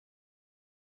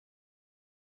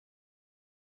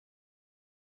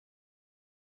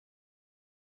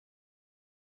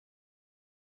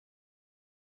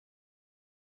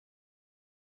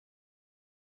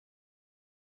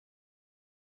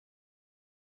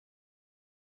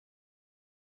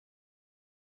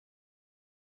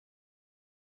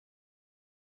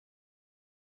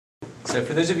So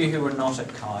for those of you who were not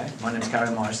at CHI, my name is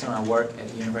Marsden and I work at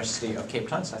the University of Cape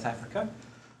Town, South Africa.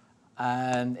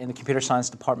 And in the computer science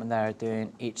department there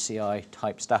doing HCI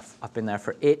type stuff. I've been there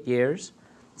for 8 years.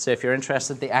 So if you're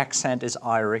interested, the accent is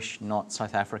Irish, not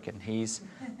South African. He's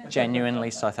genuinely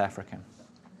South African.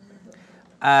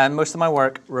 And most of my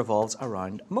work revolves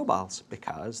around mobiles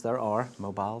because there are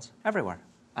mobiles everywhere.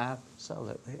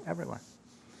 Absolutely everywhere.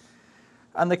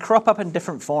 And they crop up in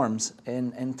different forms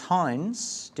in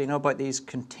towns. Do you know about these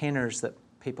containers that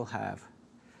people have?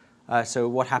 So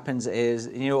what happens is,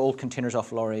 you know, old containers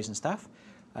off lorries and stuff,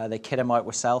 they kit them out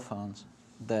with cell phones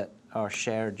that are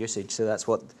shared usage. So that's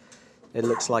what it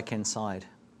looks like inside.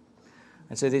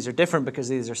 And so these are different because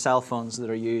these are cell phones that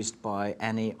are used by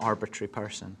any arbitrary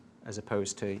person as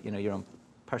opposed to, you know, your own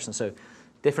person. So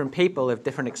different people have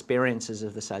different experiences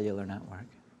of the cellular network.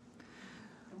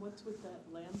 And what's with that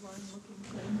landline-looking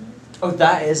thing? Oh,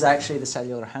 that is actually the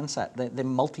cellular handset. They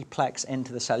multiplex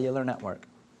into the cellular network.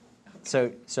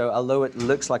 So although it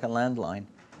looks like a landline,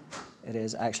 it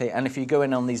is actually. And if you go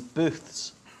in on these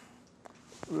booths,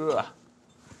 there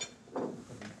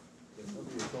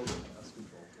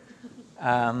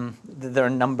are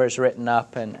numbers written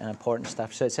up and important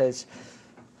stuff. So it says,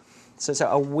 so it's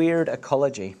a weird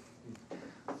ecology.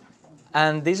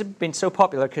 And these have been so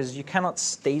popular because you cannot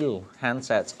steal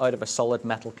handsets out of a solid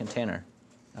metal container,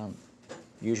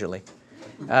 usually.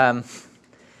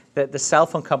 The cell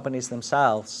phone companies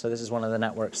themselves, so this is one of the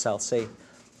networks, Cell C,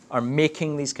 are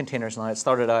making these containers now. It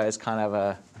started out as kind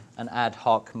of an ad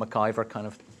hoc MacGyver kind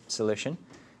of solution,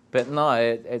 but now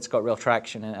it's got real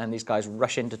traction, and these guys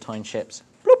rush into townships.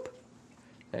 Bloop!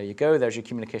 There you go, there's your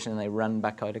communication, and they run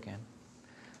back out again.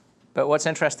 But what's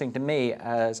interesting to me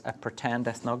as a pretend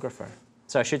ethnographer,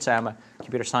 so I should say I'm a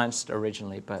computer scientist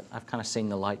originally, but I've kind of seen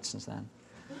the light since then,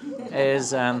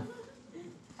 is...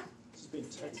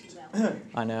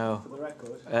 I know.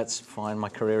 That's fine. My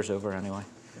career's over anyway.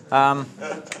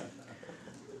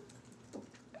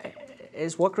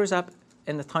 Is what grows up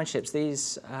in the townships,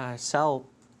 these cell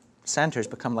centers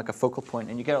become like a focal point,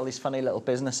 and you get all these funny little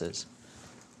businesses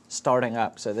starting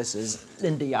up. So this is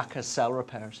Indiaka's Cell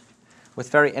Repairs, with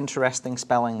very interesting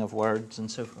spelling of words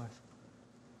and so forth.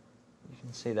 You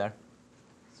can see there.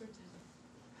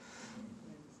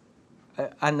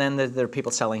 And then there are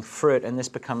people selling fruit, and this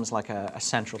becomes like a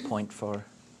central point for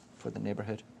the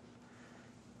neighborhood.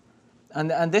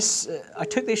 And this, I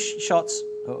took these shots.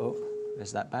 Oh,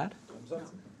 is that bad?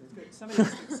 Somebody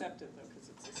just accept it, though, because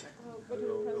it's a second. Press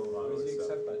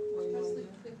the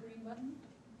green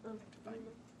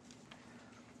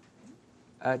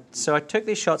button. So I took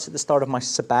these shots at the start of my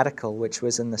sabbatical, which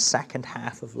was in the second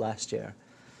half of last year.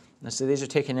 And so these are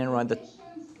taken in around the...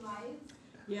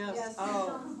 Yes.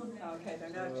 Oh, okay. They're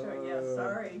not sure. Yes.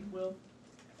 Sorry. We'll.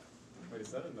 Wait,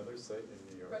 is that another site in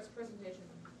New York? Press presentation.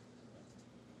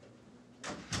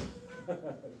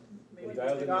 We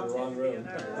dialed into the wrong room.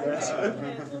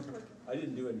 I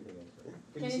didn't do anything.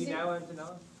 Can you see now, Antonella?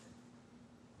 No,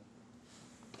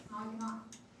 I cannot.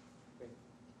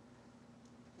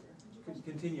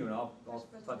 Continue, and I'll put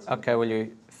Okay, will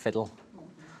you fiddle?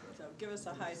 So give us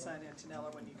a high sign,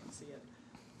 Antonella, when you can see it.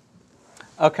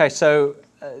 Okay, so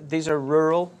these are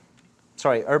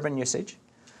urban usage.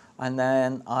 And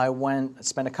then I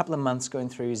spent a couple of months going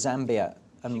through Zambia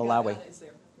and Malawi.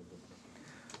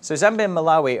 So Zambia and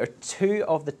Malawi are 2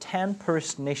 of the 10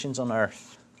 poorest nations on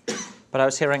earth. But I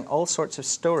was hearing all sorts of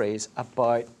stories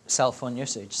about cell phone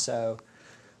usage. So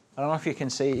I don't know if you can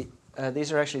see,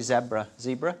 these are actually zebra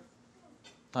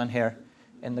down here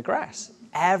in the grass.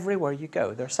 Everywhere you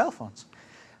go, there are cell phones.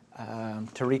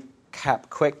 To recap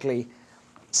quickly,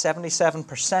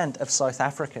 77% of South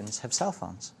Africans have cell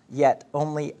phones, yet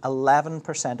only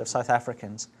 11% of South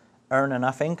Africans earn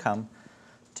enough income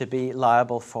to be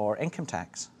liable for income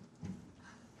tax.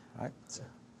 Right?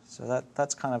 So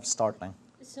that's kind of startling.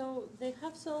 So they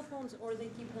have cell phones, or they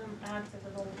keep them active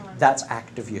at all times? That's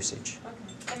active usage.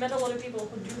 Okay. I met a lot of people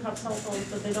who do have cell phones,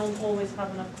 but they don't always have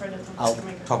enough credit I'll to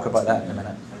make a talk call. about that in a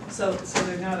minute. So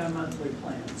they're not on monthly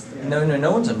plans.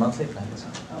 No one's on monthly plans.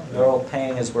 They're all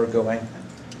paying as we're going.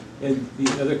 And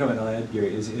the other comment I'll add,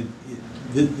 Gary, is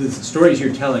the stories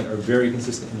you're telling are very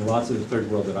consistent in lots of the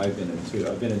third world that I've been in, too.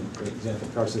 I've been in, for example,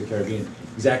 parts of the Caribbean,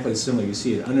 exactly similar. You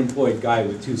see an unemployed guy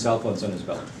with 2 cell phones on his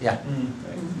belt. Yeah.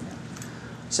 Right?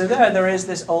 So there is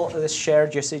this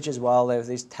shared usage as well. There are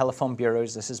these telephone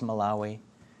bureaus. This is Malawi,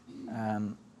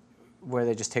 where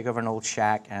they just take over an old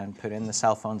shack and put in the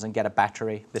cell phones and get a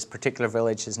battery. This particular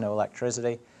village has no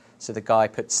electricity, so the guy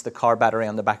puts the car battery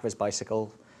on the back of his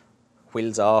bicycle,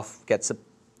 wheels off, gets a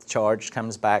charge,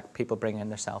 comes back, people bring in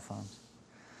their cell phones.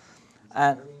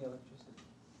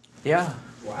 Yeah.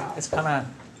 Wow. It's kind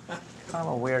of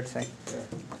a weird thing.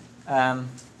 Yeah.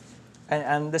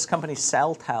 And this company,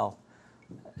 Celltel,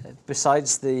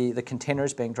 besides the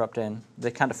containers being dropped in,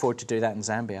 they can't afford to do that in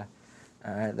Zambia.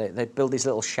 They build these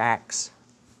little shacks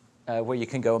where you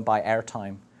can go and buy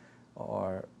airtime,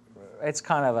 or it's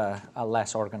kind of a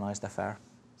less organized affair.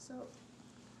 So,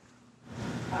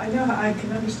 I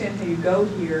can understand how you go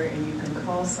here and you can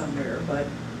call somewhere, but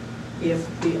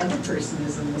if the other person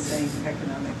is in the same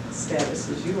economic status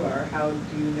as you are, how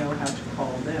do you know how to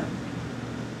call them?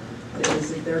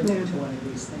 Is it they're new to one of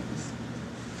these things?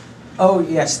 Oh,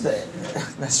 yes,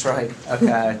 that's right.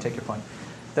 Okay, I take your point.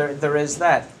 There is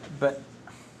that, but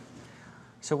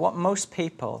so what most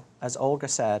people, as Olga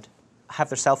said, have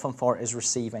their cell phone for is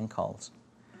receiving calls.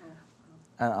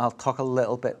 And I'll talk a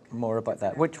little bit more about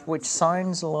that, which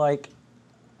sounds like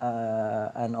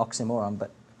an oxymoron,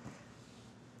 but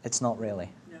it's not really.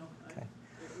 No, Okay.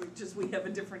 we have a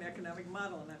different economic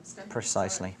model, and I'm stuck.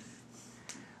 Precisely.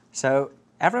 So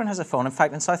everyone has a phone. In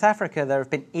fact, in South Africa, there have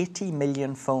been 80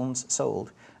 million phones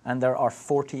sold, and there are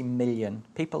 40 million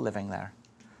people living there.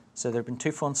 So there have been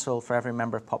 2 phones sold for every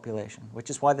member of population, which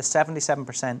is why the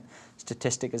 77%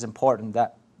 statistic is important,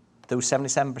 that those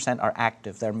 77% are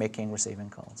active. They're making, receiving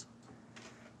calls.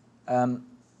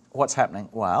 What's happening?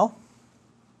 Well,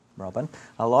 Robin,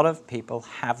 a lot of people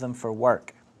have them for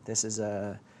work. This is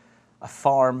a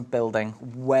farm building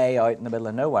way out in the middle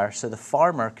of nowhere, so the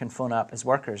farmer can phone up his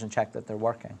workers and check that they're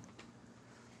working.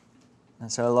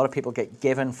 And so a lot of people get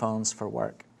given phones for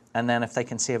work. And then if they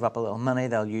can save up a little money,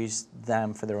 they'll use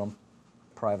them for their own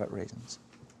private reasons.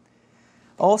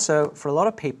 Also, for a lot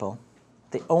of people,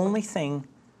 the only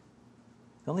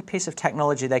piece of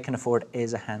technology they can afford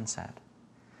is a handset,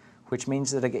 which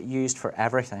means that they get used for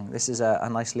everything. This is a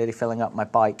nice lady filling up my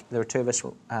bike. There were 2 of us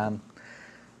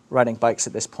riding bikes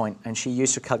at this point, and she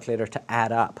used her calculator to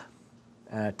add up,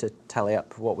 to tally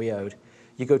up what we owed.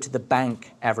 You go to the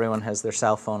bank, everyone has their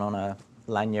cell phone on a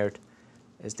lanyard,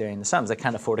 is doing the sums. They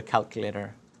can't afford a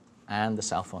calculator and the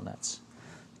cell phone. That's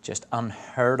just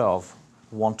unheard of,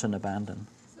 wanton abandon.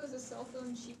 So is a cell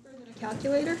phone cheaper than a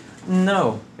calculator?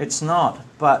 No, it's not,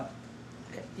 but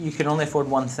you can only afford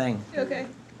one thing. Okay.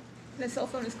 And a cell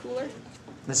phone is cooler?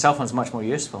 The cell phone's much more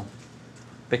useful,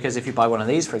 because if you buy one of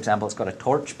these, for example, it's got a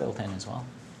torch built in as well.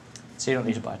 So you don't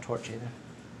need to buy a torch either.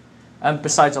 And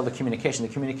besides all the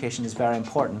communication is very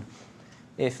important.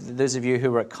 If those of you who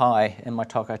were at CHI, in my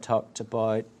talk I talked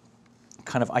about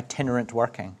kind of itinerant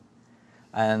working.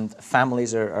 And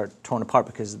families are torn apart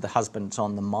because the husband's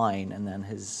on the mine and then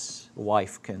his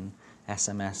wife can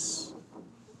SMS.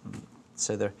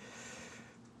 So they're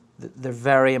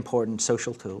very important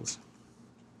social tools.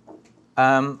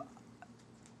 When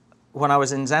I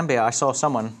was in Zambia, I saw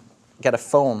someone get a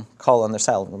phone call on their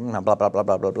cell, blah, blah, blah,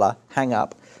 blah, blah, blah, hang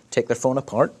up, take their phone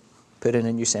apart, put in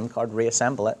a new SIM card,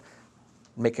 reassemble it,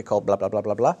 make a call, blah, blah, blah,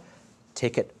 blah, blah,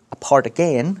 take it apart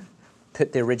again,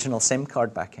 put the original SIM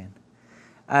card back in.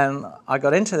 And I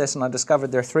got into this and I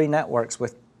discovered there are 3 networks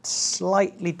with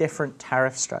slightly different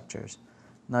tariff structures.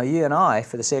 Now you and I,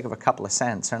 for the sake of a couple of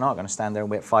cents, are not going to stand there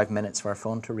and wait 5 minutes for our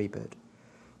phone to reboot.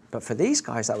 But for these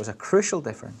guys, that was a crucial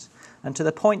difference. And to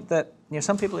the point that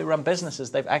some people who run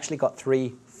businesses, they've actually got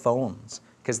 3 phones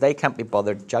because they can't be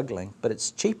bothered juggling. But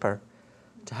it's cheaper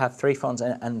to have 3 phones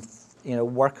and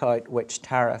work out which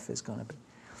tariff is going to be.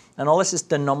 And all this is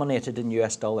denominated in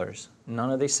US dollars.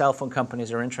 None of these cell phone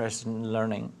companies are interested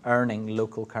in earning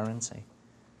local currency.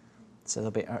 So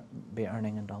they'll be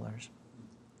earning in dollars.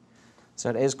 So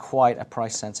it is quite a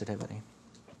price sensitivity.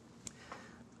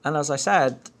 And as I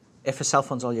said, if a cell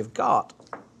phone's all you've got,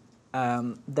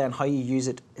 then how you use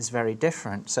it is very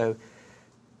different. So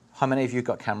how many of you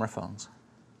got camera phones?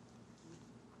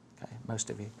 Okay, most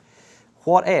of you.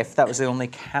 What if that was the only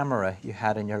camera you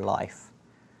had in your life?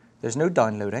 There's no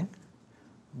downloading.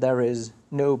 There is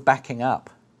no backing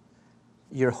up.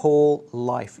 Your whole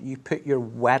life, you put your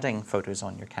wedding photos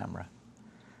on your camera,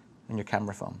 in your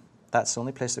camera phone. That's the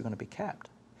only place they're going to be kept.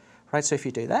 Right? So if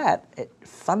you do that, it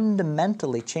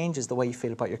fundamentally changes the way you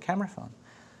feel about your camera phone.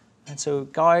 And so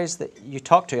guys that you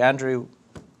talk to, Andrew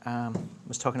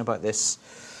was talking about this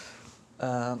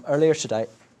earlier today.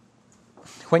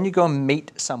 When you go and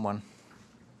meet someone,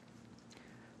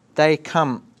 they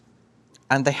come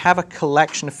and they have a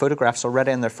collection of photographs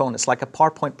already on their phone. It's like a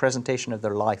PowerPoint presentation of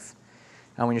their life.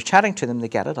 And when you're chatting to them, they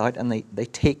get it out and they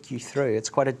take you through. It's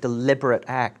quite a deliberate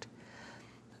act.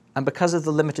 And because of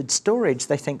the limited storage,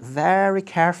 they think very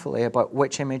carefully about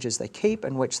which images they keep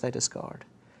and which they discard.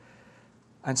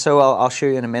 And so I'll show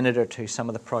you in a minute or two some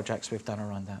of the projects we've done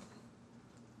around that.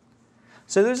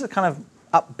 So those are the kind of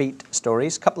upbeat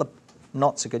stories, a couple of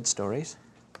not so good stories.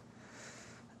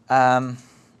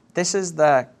 This is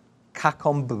the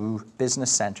Kakombu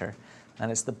Business Center,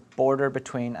 and it's the border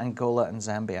between Angola and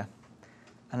Zambia.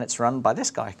 And it's run by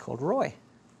this guy called Roy.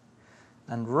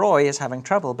 And Roy is having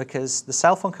trouble because the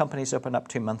cell phone companies opened up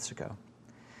 2 months ago.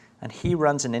 And he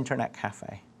runs an internet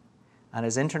cafe. And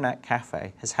his internet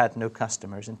cafe has had no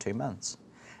customers in 2 months.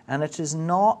 And it is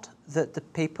not that the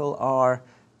people are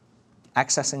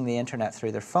accessing the internet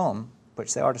through their phone,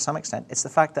 which they are to some extent. It's the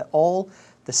fact that all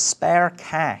the spare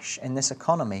cash in this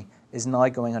economy is now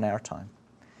going on airtime.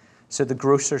 So the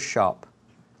grocer's shop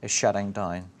is shutting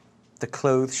down. The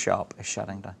clothes shop is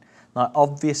shutting down. Now,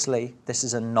 obviously, this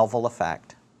is a novel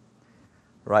effect,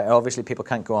 right? Obviously, people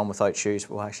can't go on without shoes.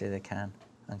 Well, actually, they can,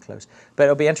 and clothes. But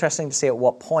it'll be interesting to see at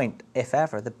what point, if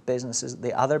ever,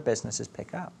 the other businesses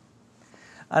pick up.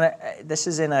 And this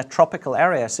is in a tropical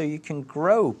area, so you can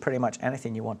grow pretty much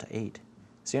anything you want to eat.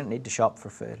 So you don't need to shop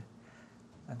for food.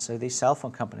 And so these cell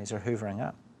phone companies are hoovering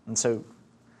up. And so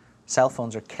cell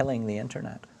phones are killing the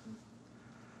internet.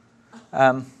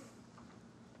 The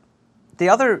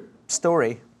other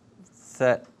story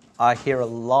that I hear a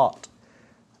lot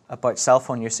about cell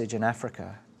phone usage in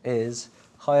Africa is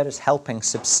how it is helping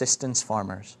subsistence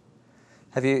farmers.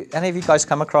 Have any of you guys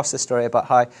come across this story about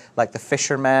how, like, the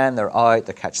fishermen, they're out,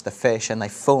 they catch the fish, and they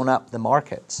phone up the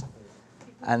markets.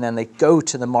 And then they go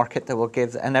to the market that will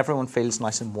give, and everyone feels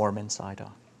nice and warm inside.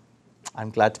 Oh, I'm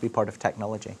glad to be part of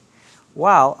technology.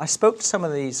 Well, I spoke to some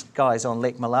of these guys on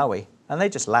Lake Malawi, and they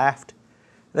just laughed.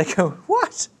 They go,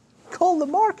 what? Call the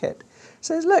market.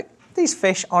 Says, look, these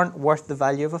fish aren't worth the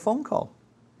value of a phone call.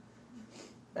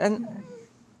 And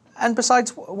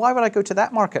besides, why would I go to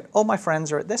that market? All my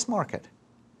friends are at this market.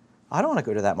 I don't want to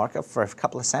go to that market for a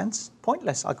couple of cents.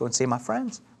 Pointless. I'll go and see my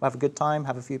friends. We'll have a good time,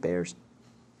 have a few beers.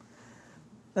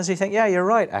 And so you think, yeah, you're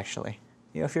right, actually.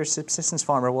 You know, if you're a subsistence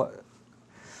farmer, what?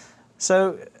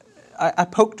 So I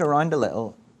poked around a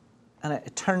little, and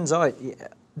it turns out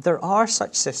there are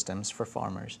such systems for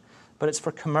farmers, but it's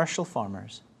for commercial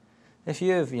farmers. If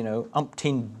you have,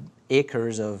 umpteen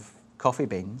acres of coffee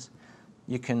beans,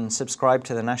 you can subscribe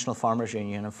to the National Farmers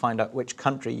Union and find out which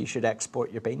country you should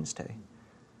export your beans to.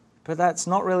 But that's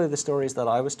not really the stories that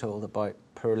I was told about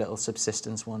poor little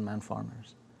subsistence one-man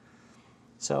farmers.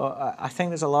 So I think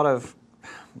there's a lot of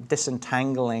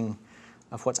disentangling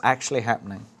of what's actually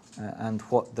happening and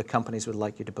what the companies would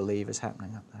like you to believe is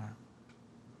happening up there.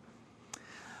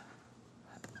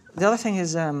 The other thing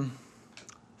is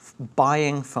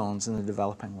buying phones in the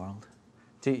developing world.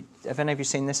 Have any of you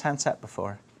seen this handset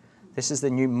before? This is the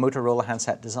new Motorola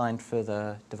handset designed for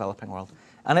the developing world.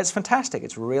 And it's fantastic.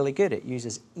 It's really good. It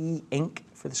uses e-ink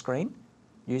for the screen.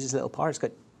 Uses little power. It's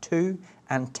got 2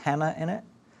 antennae in it.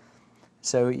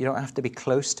 So you don't have to be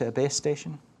close to a base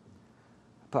station.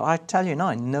 But I tell you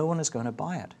now, no one is going to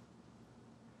buy it.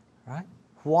 Right?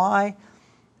 Why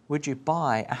would you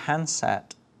buy a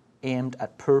handset aimed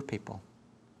at poor people?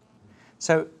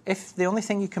 So if the only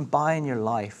thing you can buy in your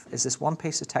life is this one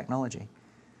piece of technology,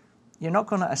 you're not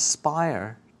going to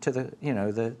aspire to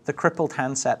the crippled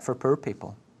handset for poor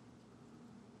people.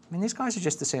 I mean, these guys are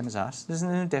just the same as us. There's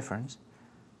no difference.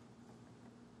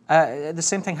 The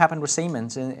same thing happened with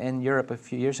Siemens in Europe a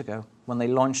few years ago when they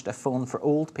launched a phone for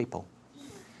old people.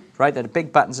 Right? They had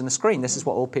big buttons on the screen. This is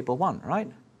what old people want, right?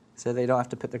 So they don't have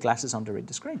to put their glasses on to read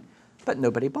the screen. But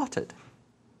nobody bought it.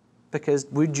 Because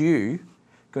would you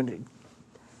go to,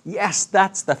 yes,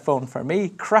 that's the phone for me,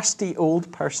 crusty old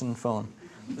person phone.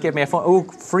 Give me a phone. Oh,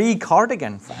 free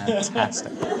cardigan.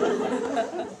 Fantastic.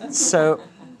 So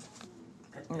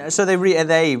they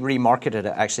remarketed it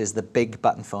actually as the big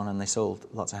button phone, and they sold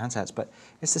lots of handsets. But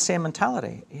it's the same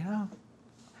mentality,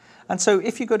 And so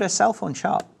if you go to a cell phone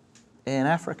shop in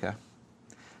Africa,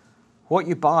 what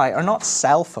you buy are not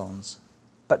cell phones,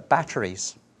 but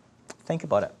batteries. Think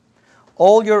about it.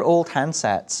 All your old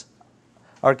handsets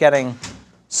are getting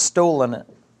stolen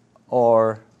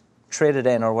or traded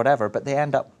in or whatever, but they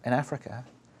end up in Africa.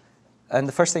 And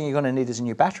the first thing you're going to need is a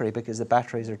new battery because the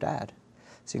batteries are dead.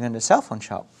 So you go into a cell phone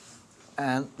shop,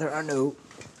 and there are no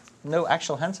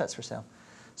actual handsets for sale.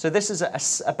 So this is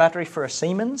a battery for a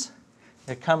Siemens.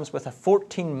 It comes with a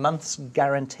 14 months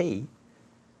guarantee,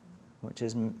 which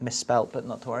is misspelt, but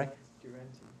not to worry.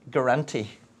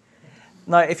 Guarantee.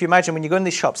 Now, if you imagine when you go in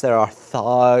these shops, there are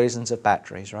thousands of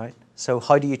batteries, right? So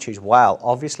how do you choose? Well,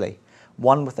 obviously,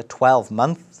 one with a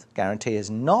 12-month guarantee is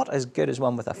not as good as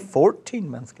one with a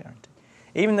 14-month guarantee.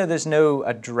 Even though there's no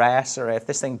address, or if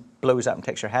this thing blows up and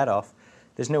takes your head off,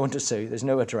 there's no one to sue. There's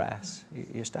no address.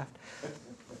 You're stuffed.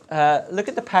 Look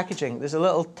at the packaging. There's a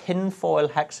little tinfoil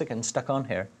hexagon stuck on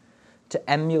here to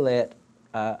emulate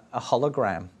a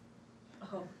hologram.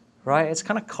 right? It's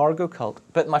kind of cargo cult.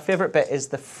 But my favorite bit is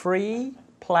the free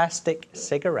plastic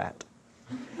cigarette.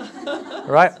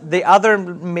 Right? The other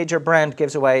major brand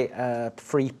gives away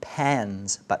free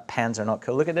pens, but pens are not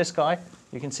cool. Look at this guy.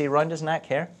 You can see around his neck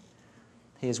here.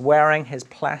 He is wearing his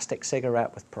plastic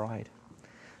cigarette with pride.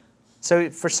 So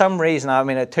for some reason, I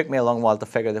mean, it took me a long while to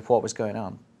figure out what was going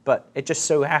on. But it just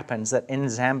so happens that in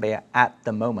Zambia at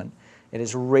the moment, it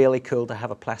is really cool to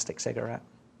have a plastic cigarette.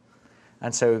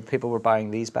 And so people were buying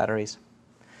these batteries.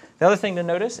 The other thing to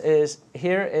notice is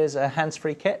here is a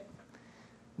hands-free kit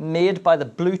made by the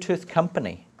Bluetooth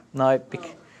company. Now,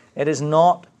 it is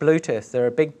not Bluetooth. There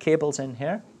are big cables in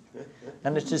here.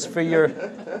 And it is for your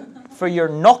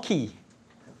Nokia,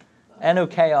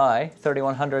 Noki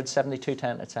 3100,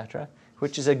 7210, etc.,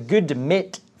 which is a good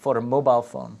mate for a mobile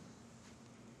phone.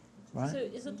 Right? So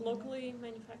is it locally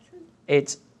manufactured?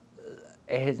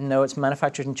 No, it's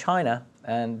manufactured in China,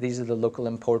 and these are the local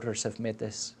importers have made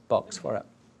this box for it.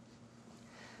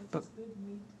 But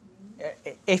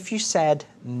if you said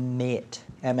mate,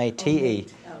 M-A-T-E,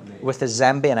 with a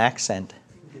Zambian accent,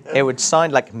 it would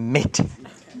sound like mate.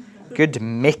 Good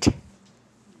mate.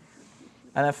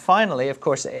 And then finally, of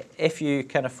course, if you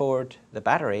can afford the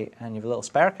battery and you have a little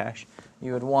spare cash,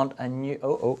 you would want a new,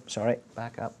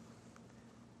 back up.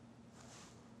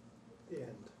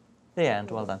 The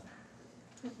end, well done.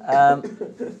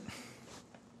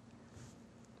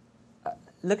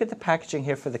 Look at the packaging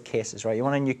here for the cases, right? You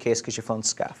want a new case because your phone's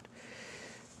scuffed.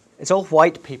 It's all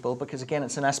white people because, again,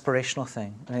 it's an aspirational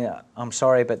thing. I'm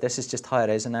sorry, but this is just how it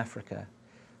is in Africa.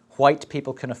 White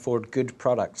people can afford good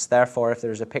products. Therefore, if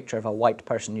there's a picture of a white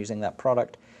person using that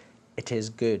product, it is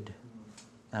good.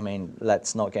 I mean,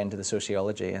 let's not get into the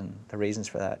sociology and the reasons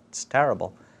for that. It's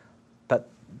terrible. But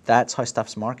that's how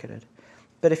stuff's marketed.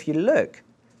 But if you look,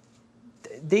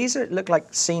 these look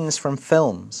like scenes from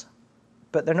films,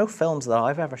 but they're no films that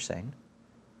I've ever seen.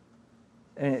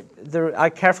 I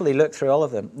carefully looked through all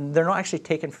of them. They're not actually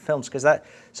taken from films because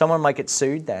someone might get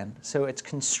sued then. So it's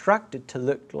constructed to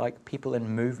look like people in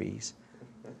movies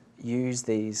use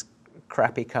these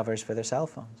crappy covers for their cell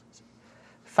phones.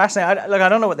 Fascinating. I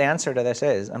don't know what the answer to this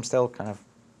is. I'm still kind of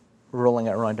rolling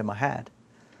it around in my head.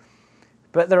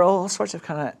 But there are all sorts of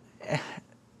kind of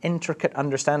intricate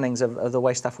understandings of the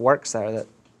way stuff works there that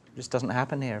just doesn't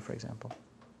happen here, for example.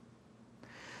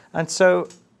 And so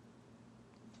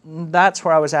that's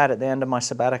where I was at the end of my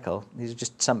sabbatical. These are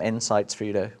just some insights for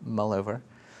you to mull over.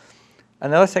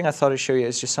 Another thing I thought I'd show you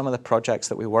is just some of the projects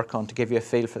that we work on to give you a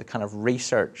feel for the kind of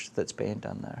research that's being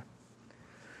done there.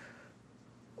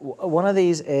 One of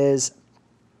these is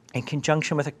in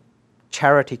conjunction with a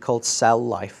charity called Cell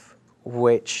Life,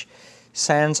 which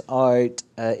sends out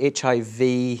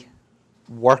HIV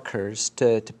workers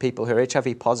to people who are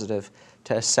HIV positive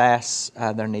to assess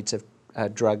their needs of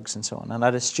drugs and so on. And I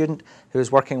had a student who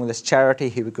was working with this charity.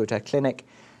 He would go to a clinic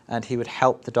and he would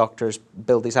help the doctors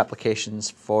build these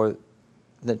applications for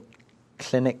the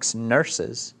clinic's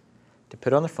nurses to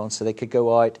put on their phones so they could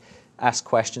go out, ask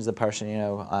questions of the person,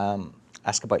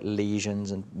 ask about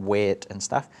lesions and weight and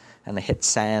stuff, and they hit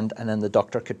send, and then the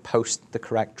doctor could post the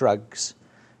correct drugs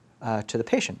to the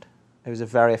patient. It was a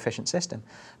very efficient system.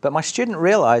 But my student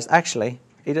realized, actually,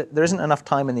 there isn't enough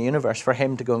time in the universe for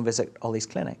him to go and visit all these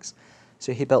clinics.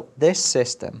 So he built this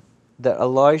system that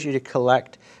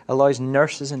allows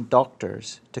nurses and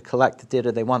doctors to collect the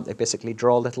data they want. They basically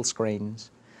draw little screens,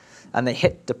 and they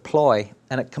hit deploy,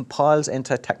 and it compiles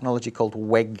into a technology called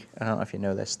WIG. I don't know if you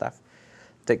know this stuff.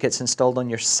 That gets installed on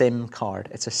your SIM card.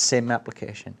 It's a SIM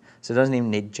application, so it doesn't even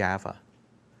need Java.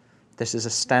 This is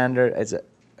a standard.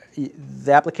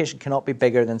 The application cannot be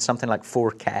bigger than something like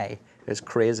 4K. It's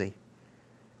crazy.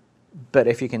 But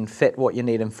if you can fit what you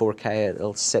need in 4K,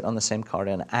 it'll sit on the SIM card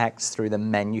and acts through the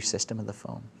menu system of the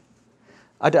phone.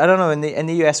 I don't know, in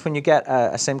the US, when you get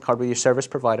a SIM card with your service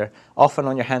provider, often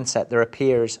on your handset there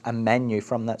appears a menu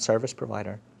from that service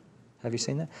provider. Have you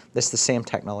seen that? This is the same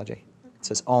technology. It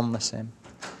says on the SIM.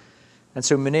 And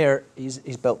so Munir, he's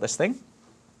built this thing,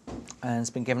 and it's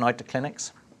been given out to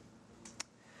clinics.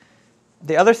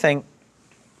 The other thing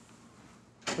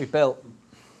we built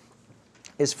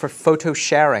is for photo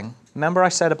sharing. Remember I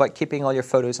said about keeping all your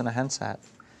photos in a handset?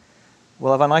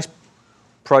 We'll have a nice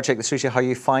project that shows you how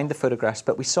you find the photographs,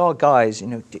 but we saw guys,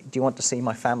 do you want to see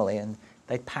my family? And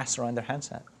they'd pass around their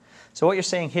handset. So what you're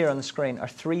seeing here on the screen are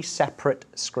 3 separate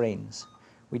screens.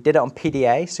 We did it on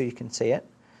PDA so you can see it.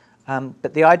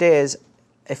 But the idea is,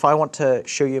 if I want to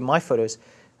show you my photos,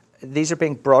 these are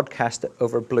being broadcast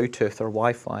over Bluetooth or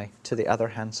Wi-Fi to the other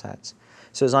handsets.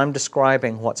 So as I'm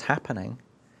describing what's happening,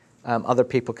 other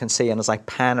people can see, and as I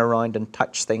pan around and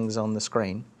touch things on the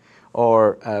screen,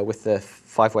 or with the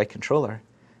 5-way controller,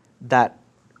 that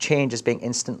change is being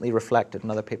instantly reflected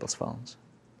in other people's phones.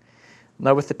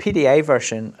 Now with the PDA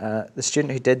version, the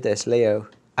student who did this, Leo,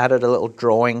 added a little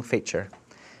drawing feature.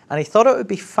 And he thought it would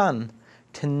be fun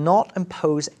to not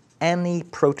impose any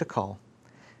protocol.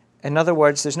 In other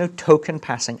words, there's no token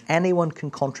passing. Anyone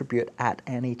can contribute at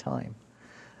any time.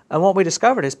 And what we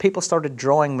discovered is people started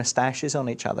drawing moustaches on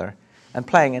each other and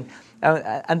playing.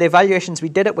 And the evaluations, we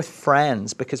did it with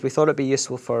friends because we thought it'd be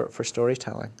useful for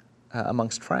storytelling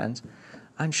amongst friends.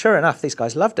 And sure enough, these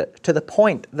guys loved it, to the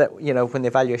point that, you know, when the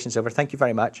evaluation's over, thank you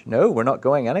very much. No, we're not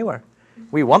going anywhere.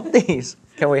 We want these.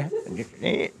 Can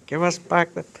we give us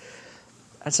back the...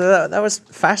 And so that was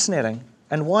fascinating.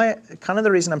 And why, kind of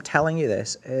the reason I'm telling you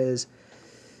this is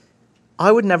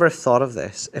I would never have thought of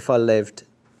this if I lived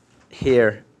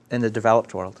here in the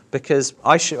developed world, because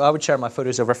I would share my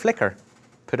photos over Flickr,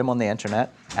 put them on the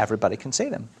internet, everybody can see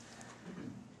them.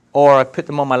 Or I put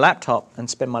them on my laptop and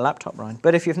spin my laptop around.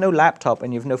 But if you have no laptop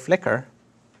and you have no Flickr,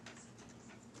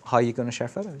 how are you going to share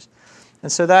photos?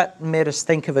 And so that made us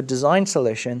think of a design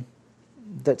solution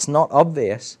that's not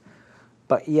obvious,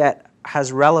 but yet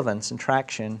has relevance and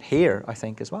traction here, I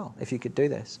think, as well, if you could do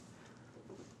this.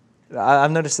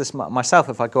 I've noticed this myself.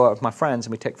 If I go out with my friends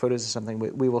and we take photos of something,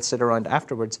 we will sit around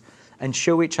afterwards and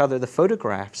show each other the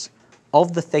photographs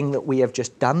of the thing that we have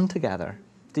just done together.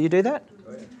 Do you do that?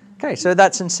 Oh, yeah. Okay, so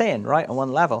that's insane, right, on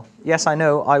one level. Yes, I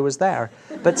know, I was there.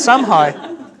 But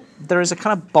somehow there is a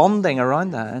kind of bonding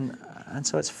around that, and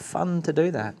so it's fun to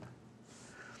do that.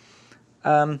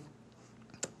 And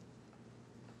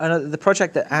the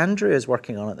project that Andrew is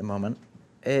working on at the moment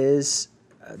is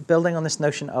building on this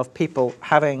notion of people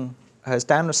having, as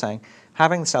Dan was saying,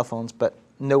 having the cell phones but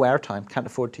no airtime, can't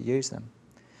afford to use them.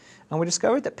 And we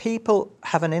discovered that people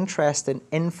have an interest in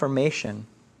information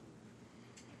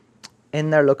in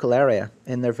their local area,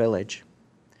 in their village.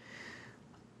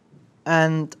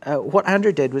 And what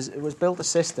Andrew did was build a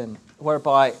system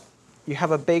whereby you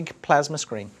have a big plasma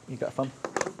screen. You got a phone?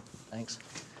 Thanks.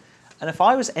 And if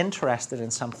I was interested in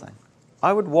something,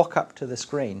 I would walk up to the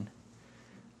screen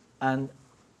and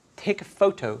take a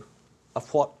photo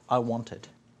of what I wanted.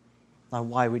 Now,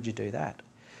 why would you do that?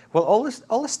 Well, all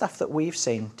the stuff that we've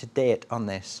seen to date on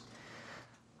this,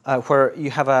 where you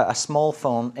have a small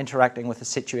phone interacting with a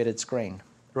situated screen,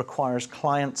 requires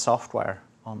client software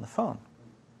on the phone,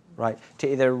 right?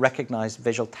 To either recognize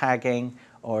visual tagging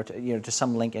or to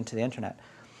some link into the internet.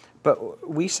 But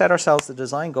we set ourselves the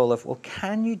design goal of, well,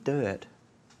 can you do it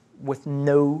with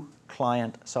no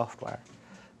client software?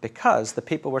 Because the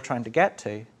people we're trying to get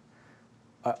to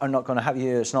are not going to have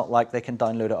you. It's not like they can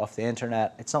download it off the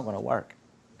internet. It's not going to work.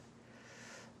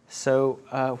 So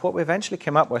what we eventually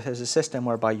came up with is a system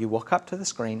whereby you walk up to the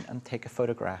screen and take a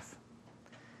photograph.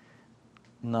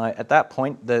 Now, at that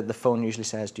point, the phone usually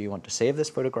says, do you want to save this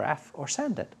photograph or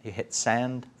send it? You hit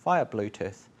send via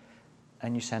Bluetooth,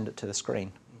 and you send it to the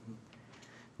screen. Mm-hmm.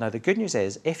 Now, the good news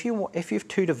is, if you have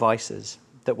two devices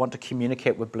that want to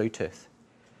communicate with Bluetooth,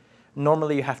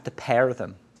 normally you have to pair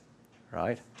them,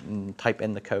 right? And type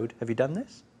in the code. Have you done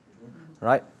this? Mm-hmm.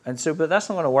 Right? And so, but that's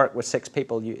not going to work with 6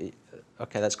 people.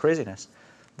 Okay, that's craziness.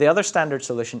 The other standard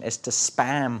solution is to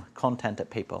spam content at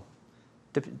people.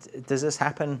 Does this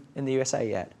happen in the USA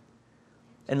yet?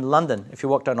 In London, if you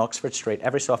walk down Oxford Street,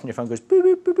 every so often your phone goes boop,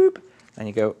 boop, boop, boop, and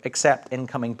you go, accept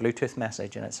incoming Bluetooth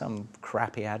message, and it's some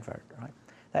crappy advert, right?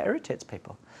 That irritates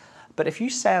people. But if you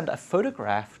send a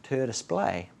photograph to a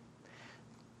display,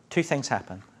 2 things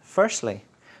happen. Firstly,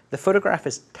 the photograph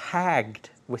is tagged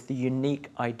with the unique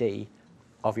ID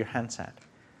of your handset.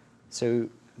 So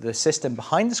the system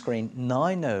behind the screen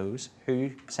now knows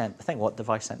who sent the thing, what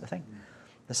device sent the thing.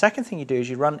 The second thing you do is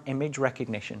you run image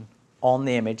recognition on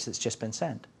the image that's just been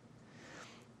sent.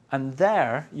 And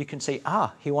there you can see,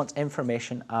 he wants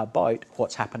information about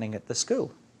what's happening at the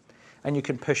school. And you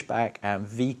can push back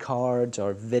V cards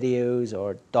or videos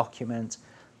or documents.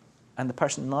 And the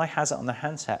person now has it on their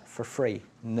handset for free.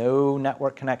 No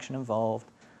network connection involved.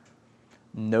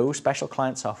 No special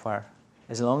client software.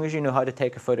 As long as you know how to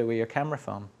take a photo with your camera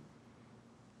phone,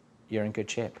 you're in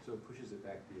good shape. So it pushes it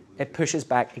back to your Bluetooth. It pushes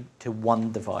back to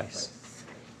one device.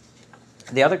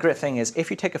 The other great thing is, if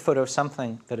you take a photo of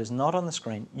something that is not on the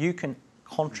screen, you can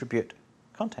contribute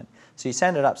content. So you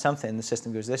send it up something, the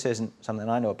system goes, this isn't something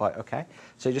I know about, okay?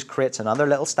 So it just creates another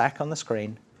little stack on the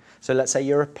screen. So let's say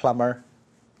you're a plumber,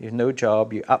 you have no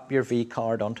job, you up your V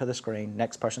card onto the screen,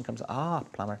 next person comes,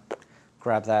 plumber,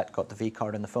 grab that, got the V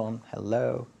card on the phone,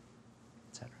 hello,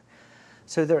 etc.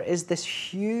 So there is this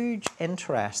huge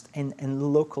interest in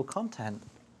local content.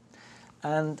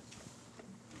 And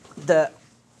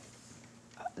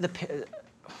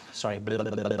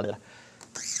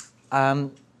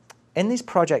in these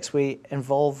projects, we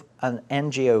involve an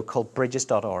NGO called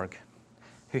bridges.org,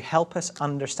 who help us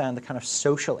understand the kind of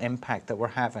social impact that we're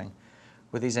having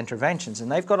with these interventions.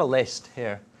 And they've got a list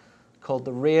here called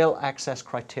the Real Access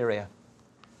Criteria.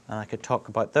 And I could talk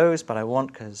about those, but I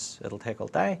won't because it'll take all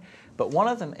day. But one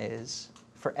of them is,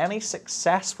 for any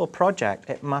successful project,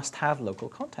 it must have local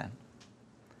content.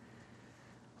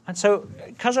 And so,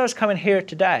 because I was coming here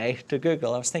today to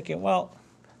Google, I was thinking, well,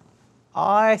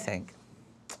 I think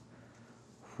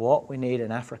what we need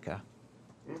in Africa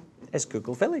is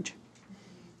Google Village.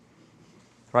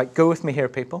 Right, go with me here,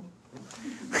 people.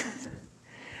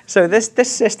 So this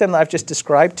system that I've just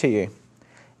described to you,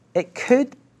 it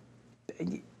could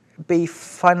be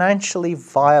financially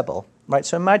viable, right?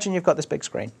 So imagine you've got this big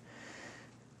screen.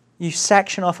 You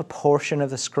section off a portion of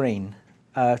the screen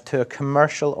to a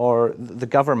commercial or the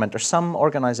government or some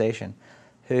organization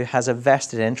who has a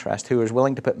vested interest, who is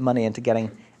willing to put money into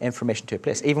getting information to a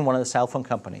place, even one of the cell phone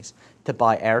companies, to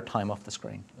buy airtime off the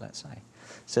screen, let's say.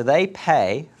 So they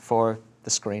pay for the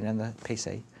screen and the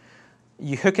PC.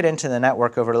 You hook it into the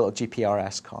network over a little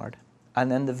GPRS card,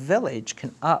 and then the village can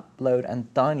upload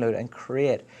and download and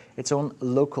create its own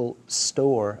local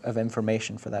store of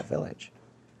information for that village.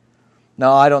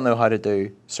 Now, I don't know how to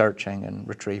do searching and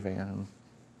retrieving,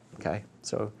 okay,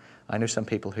 so I know some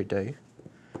people who do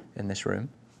in this room.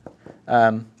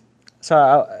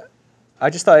 So I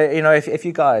just thought, if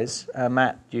you guys,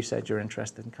 Matt, you said you're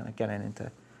interested in kind of getting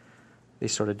into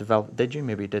these sort of did you?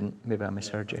 Maybe you didn't, maybe I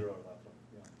misheard you.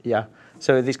 Yeah,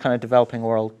 so these kind of developing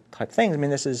world type things. I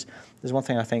mean, this is one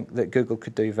thing I think that Google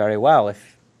could do very well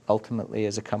if ultimately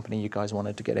as a company you guys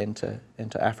wanted to get into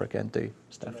Africa and do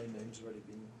stuff. The name's already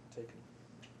been taken.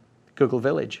 Google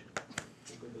Village.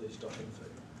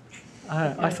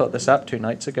 I thought this up 2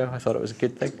 nights ago. I thought it was a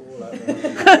good thing.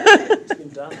 It's been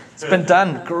done. It's been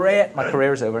done. Great. My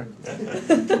career's over.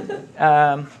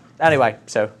 Anyway,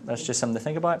 so that's just something to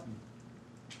think about.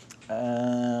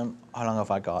 How long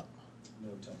have I got?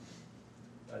 No time.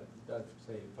 I'd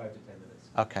say 5 to 10 minutes.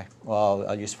 Okay. Well,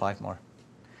 I'll use 5 more.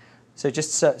 So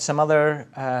just some other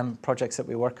projects that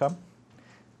we work on,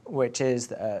 which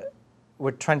is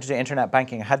we're trying to do internet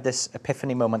banking. I had this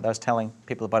epiphany moment that I was telling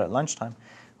people about at lunchtime,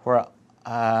 where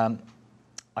I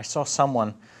saw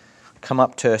someone come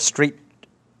up to a street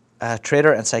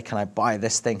trader and say, can I buy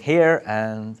this thing here?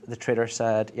 And the trader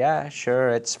said, yeah, sure,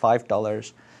 it's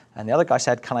 $5. And the other guy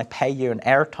said, can I pay you an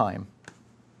airtime?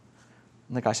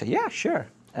 And the guy said, yeah, sure.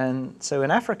 And so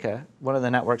in Africa, one of the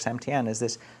networks, MTN, is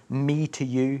this me to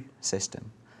you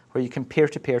system, where you can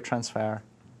peer-to-peer transfer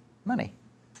money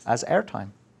as airtime.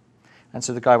 And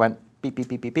so the guy went beep, beep,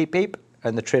 beep, beep, beep, beep,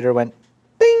 and the trader went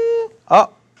ding.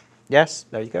 Oh, yes,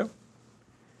 there you go.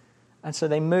 And so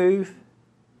they move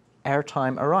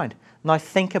airtime around. Now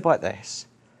think about this.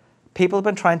 People have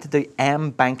been trying to do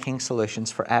m-banking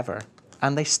solutions forever,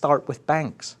 and they start with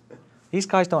banks. These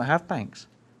guys don't have banks.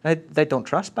 They don't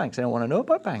trust banks. They don't want to know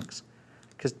about banks,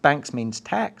 because banks means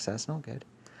tax. That's not good.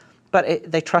 But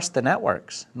they trust the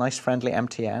networks. Nice, friendly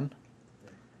MTN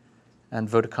and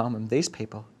Vodacom and these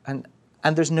people. And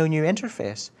there's no new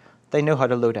interface. They know how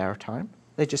to load airtime.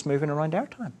 They're just moving around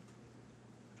airtime.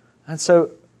 And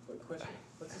so... Quick question.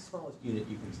 What's the smallest unit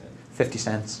you can send? 50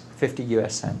 cents, 50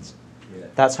 US cents. Yeah.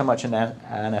 That's how much an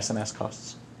SMS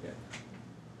costs. Yeah.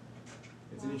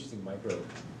 It's an interesting micro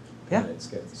Yeah.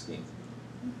 scheme.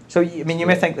 So, I mean, you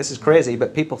may think this is crazy,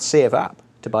 but people save up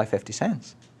to buy 50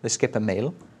 cents. They skip a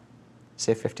meal,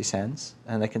 save 50 cents,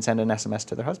 and they can send an SMS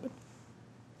to their husband.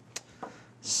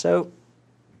 So,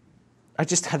 I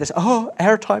just had this,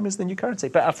 airtime is the new currency.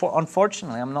 But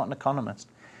unfortunately, I'm not an economist.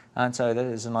 And so this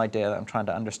is an idea that I'm trying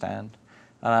to understand.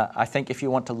 I think if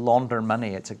you want to launder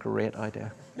money, it's a great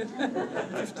idea.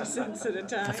 50 cents at a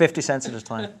time. 50 cents at a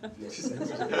time.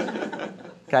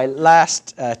 Okay,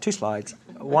 last 2 slides.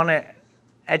 One,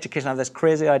 education. I have this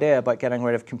crazy idea about getting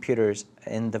rid of computers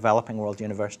in developing world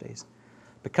universities.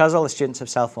 Because all the students have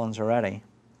cell phones already,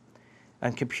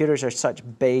 and computers are such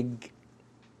big,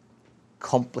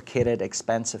 complicated,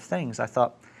 expensive things, I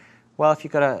thought, well,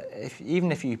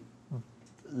 even if you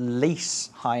lease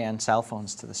high-end cell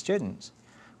phones to the students,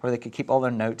 where they could keep all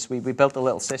their notes, we built a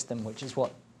little system, which is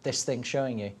what this thing's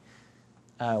showing you,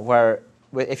 where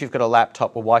if you've got a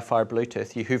laptop with Wi-Fi or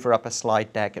Bluetooth, you hoover up a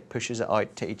slide deck, it pushes it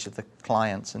out to each of the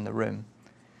clients in the room.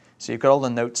 So you've got all the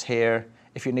notes here.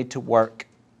 If you need to work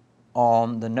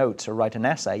on the notes or write an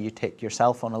essay, you take your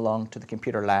cell phone along to the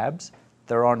computer labs.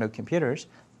 There are no computers,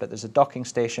 but there's a docking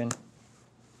station,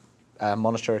 a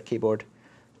monitor, a keyboard,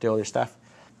 do all your stuff.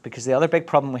 Because the other big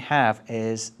problem we have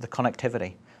is the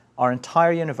connectivity. Our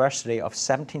entire university of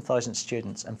 17,000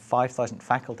 students and 5,000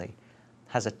 faculty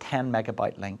has a 10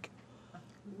 megabyte link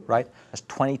right? There's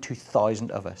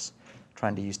 22,000 of us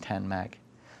trying to use 10 meg.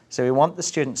 So we want the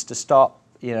students to stop,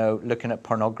 looking at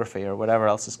pornography or whatever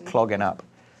else is clogging up.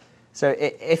 So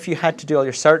if you had to do all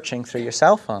your searching through your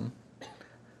cell phone,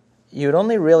 you would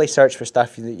only really search for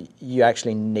stuff that you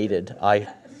actually needed, I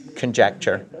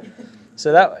conjecture.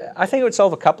 So that, I think it would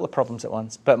solve a couple of problems at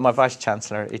once. But my vice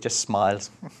chancellor, he just smiles.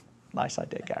 Nice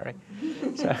idea, Gary.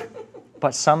 So,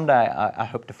 but someday I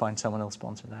hope to find someone who'll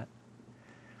sponsor that.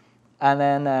 And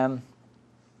then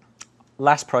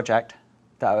last project,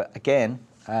 that again,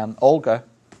 Olga,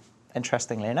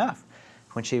 interestingly enough,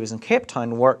 when she was in Cape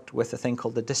Town, worked with a thing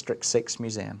called the District 6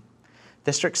 Museum.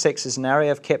 District 6 is an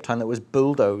area of Cape Town that was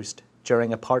bulldozed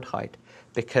during apartheid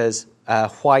because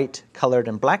white, coloured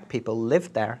and black people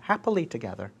lived there happily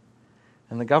together.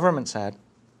 And the government said,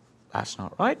 that's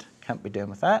not right, can't be doing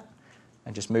with that,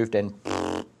 and just moved in,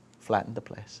 flattened the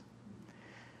place.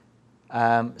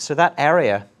 So that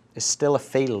area is still a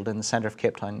field in the centre of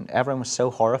Cape Town. Everyone was so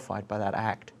horrified by that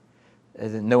act.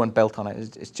 No one built on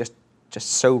it. It's just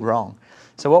so wrong.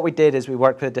 So what we did is we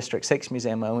worked with the District 6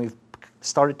 Museum and we've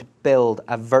started to build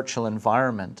a virtual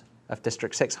environment of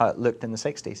District 6, how it looked in the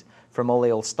 60s, from all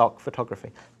the old stock photography.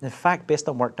 In fact, based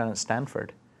on work done at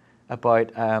Stanford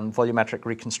about volumetric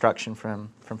reconstruction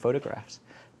from photographs.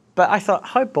 But I thought,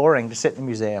 how boring to sit in a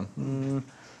museum.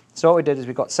 So what we did is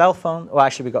we got cell phone, well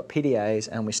actually we got PDAs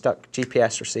and we stuck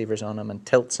GPS receivers on them and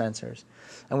tilt sensors.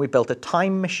 And we built a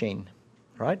time machine,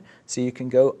 right? So you can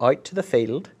go out to the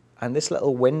field and this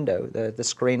little window, the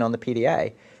screen on the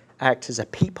PDA, acts as a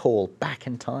peephole back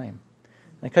in time.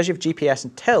 And because you have GPS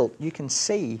and tilt, you can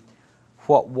see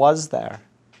what was there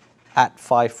at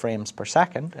 5 frames per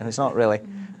second, and it's not really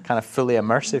kind of fully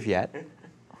immersive yet.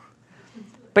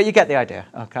 But you get the idea,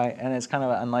 okay? And it's kind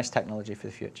of a nice technology for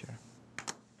the future.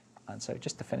 And so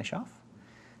just to finish off,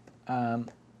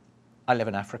 I live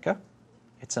in Africa.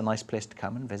 It's a nice place to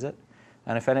come and visit.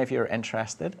 And if any of you are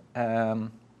interested, I'd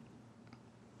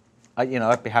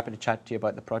be happy to chat to you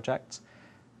about the projects.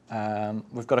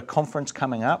 We've got a conference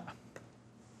coming up,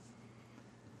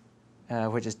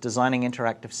 which is Designing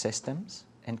Interactive Systems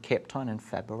in Cape Town in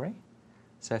February.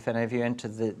 So if any of you are into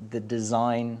the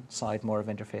design side more of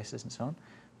interfaces and so on,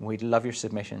 we'd love your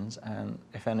submissions. And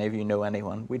if any of you know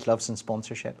anyone, we'd love some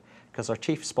sponsorship because our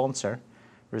chief sponsor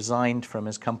resigned from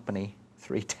his company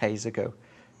 3 days ago.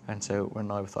 And so we're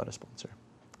now without a sponsor.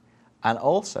 And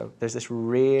also, there's this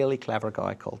really clever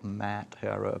guy called Matt who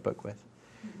I wrote a book with.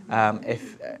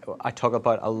 I talk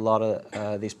about a lot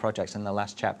of these projects in the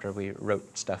last chapter. We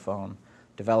wrote stuff on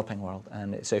developing world.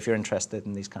 And so if you're interested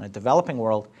in these kind of developing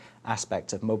world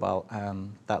aspects of mobile,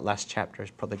 that last chapter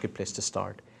is probably a good place to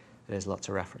start. There's lots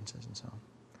of references and so on.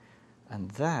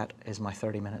 And that is my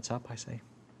 30 minutes up, I say.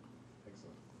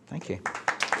 Excellent. Thank you.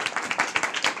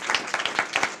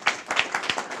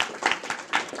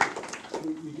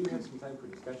 We do have some time for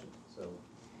discussion, so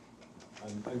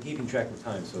I'm keeping track of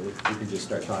time, so we can just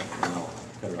start talking and I'll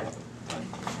cut it off.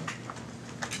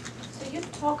 So you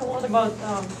talk a lot about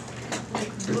like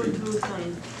Bluetooth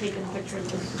and taking pictures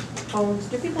with phones.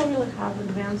 Do people really have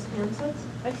advanced handsets?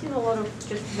 I've seen a lot of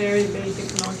just very basic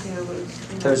Nokia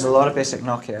with. There's a lot of basic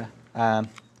Nokia.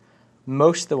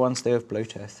 Most of the ones do have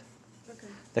Bluetooth. Okay.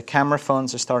 The camera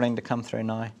phones are starting to come through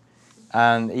now,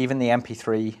 and even the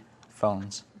MP3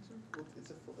 phones.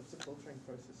 It's a filtering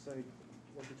process. So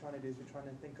what we're trying to do is we're trying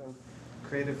to think of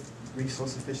creative,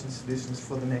 resource-efficient solutions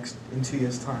for the next, in 2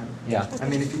 years' time. Yeah. I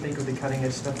mean, if you think of the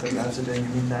cutting-edge stuff that labs are doing, I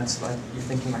mean, that's like, you're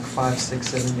thinking like 5, 6,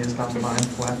 7 years down the line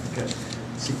for Africa.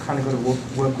 So you've kind of got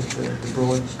to work with the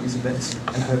broad user base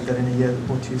and hope that in a year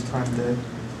or two's time, the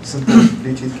simple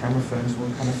Bluetooth camera phones will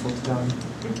kind of filter down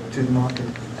to the market.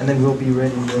 And then we'll be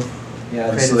ready with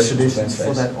creative solutions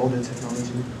for that older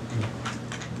technology.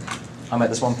 I met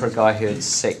this one poor guy who had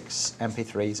 6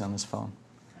 MP3s on his phone,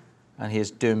 and he is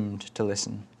doomed to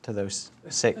listen to those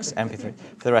 6 MP3s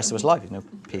for the rest of his life. There's no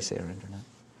PC or internet.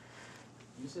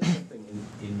 You said something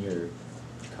in your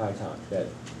talk that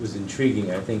was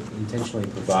intriguing, I think intentionally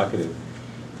provocative,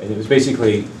 and it was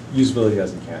basically usability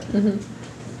doesn't count.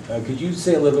 Mm-hmm. Could you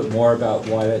say a little bit more about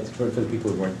why that's for the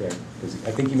people who weren't there? Because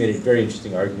I think you made a very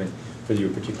interesting argument for your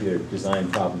particular design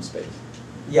problem space.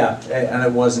 Yeah, and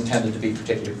it was intended to be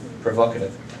particularly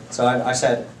provocative. So I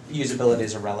said usability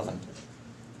is irrelevant.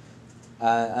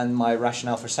 And my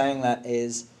rationale for saying that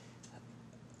is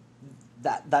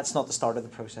that's not the start of the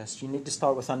process. You need to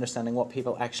start with understanding what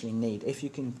people actually need. If you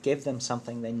can give them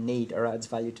something they need or adds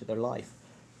value to their life,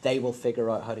 they will figure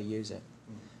out how to use it.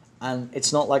 And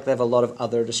it's not like they have a lot of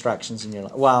other distractions in your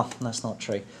life. Well, that's not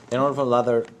true. They don't have a lot of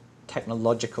other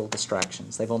technological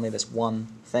distractions. They've only this one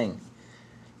thing.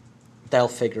 They'll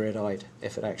figure it out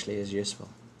if it actually is useful.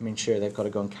 I mean, sure, they've got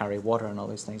to go and carry water and all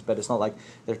those things, but it's not like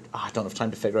they're, I don't have time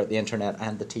to figure out the internet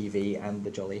and the TV and the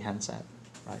jolly handset,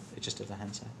 right? It just is a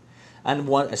handset. And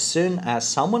as soon as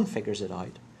someone figures it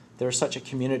out, there's such a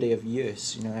community of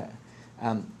use, you know,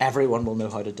 everyone will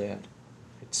know how to do it.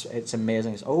 It's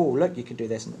amazing. It's, oh, look, you can do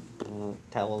this, and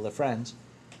tell all their friends.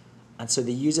 And so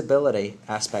the usability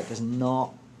aspect is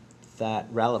not that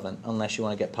relevant unless you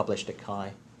want to get published at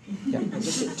CHI. Yeah.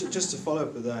 Just to follow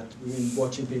up with that, we've been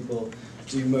watching people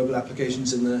do mobile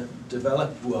applications in the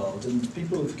developed world, and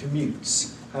people with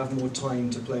commutes have more time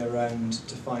to play around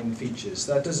to find features.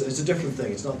 It's a different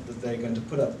thing. It's not that they're going to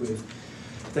put up with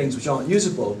things which aren't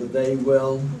usable, but they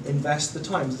will invest the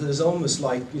time. So there's almost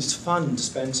like, it's fun to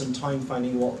spend some time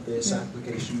finding what this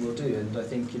application will do, and I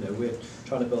think, you know, we're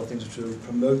trying to build things which will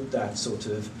promote that sort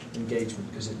of engagement,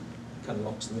 because it kind of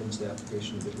locks them into the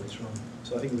application a bit later on.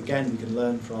 So I think, again, we can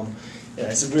learn from,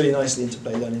 it's a really nicely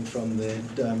interplay, learning from the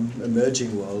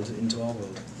emerging world into our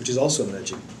world, which is also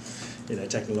emerging, you know,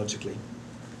 technologically.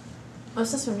 I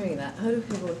was just wondering that, how do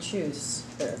people choose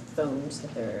their phones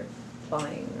that they're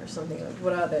buying or something? Like,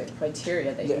 what are the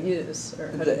criteria they use,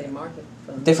 or how do they market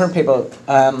phones? Different people.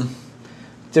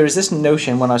 There is this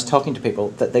notion when I was talking to people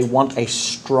that they want a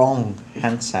strong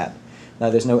handset. Now,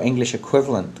 there's no English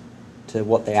equivalent to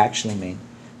what they actually mean.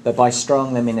 But by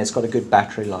strong, they mean it's got a good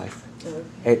battery life. Okay.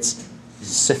 It's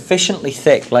sufficiently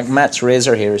thick, like Matt's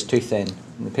razor here is too thin.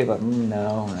 And the people are like,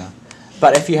 no.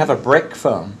 But if you have a brick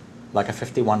phone, like a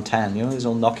 5110, you know those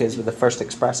old Nokias with the first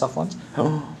express-off ones?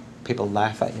 People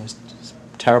laugh at you. It's just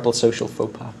terrible social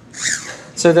faux pas.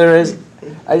 So there is,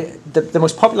 the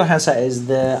most popular handset is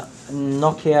the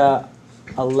Nokia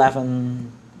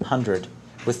 1100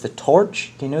 with the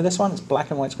torch. Do you know this one? It's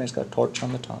black and white screen. It's got a torch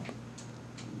on the top.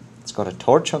 It's got a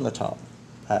torch on the top.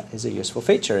 That is a useful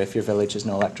feature if your village has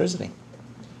no electricity.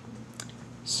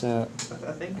 So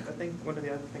I think one of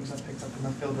the other things I picked up in my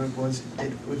fieldwork was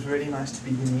it was really nice to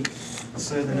be unique.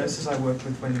 So the nurses I worked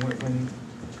with, when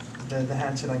the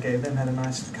handset I gave them had a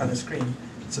nice colour screen,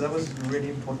 so that was a really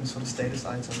important sort of status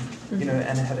item, you know,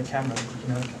 and it had a camera,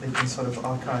 you know, they can sort of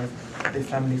archive their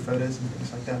family photos and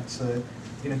things like that. So,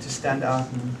 you know, to stand out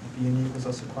and be unique was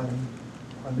also quite an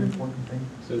important thing.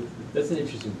 So that's an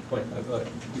interesting point.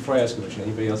 Before I ask a question,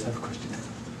 anybody else have a question?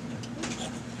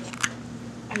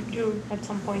 I do at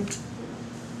some point.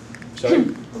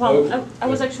 Sorry? Well, I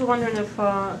was actually wondering if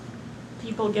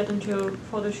people get into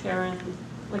photo sharing,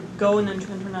 like going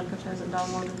into internet cafes and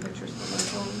downloading pictures from their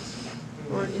phones,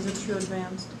 or is it too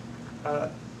advanced?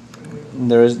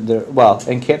 Well,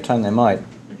 in Cape Town they might,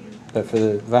 but for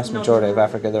the vast majority of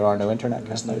Africa there are no internet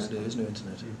cafes. There is no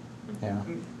internet. Yeah.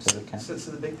 So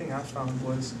the big thing I found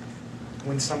was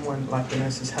when someone like the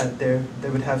nurses had they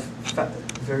would have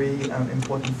very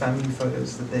important family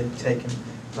photos that they'd taken,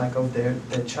 like of their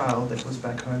child that was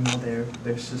back home, or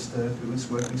their sister who was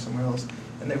working somewhere else,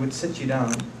 and they would sit you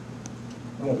down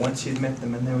once you'd met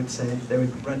them, and they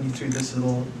would run you through this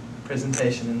little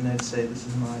presentation, and they'd say, this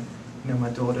is my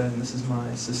daughter, and this is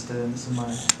my sister, and this is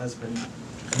my husband.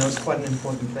 And that was quite an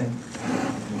important thing,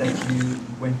 that you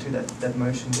went through that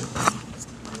motion with them.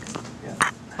 Yeah.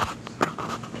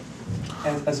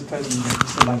 As opposed to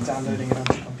just like downloading it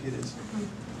onto computers.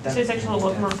 So it's actually a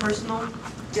lot more personal?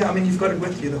 Yeah, I mean, you've got it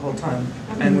with you the whole time.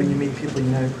 And when you meet people, you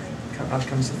know, out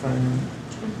comes the phone, and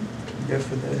you go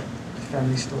for the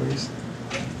family stories.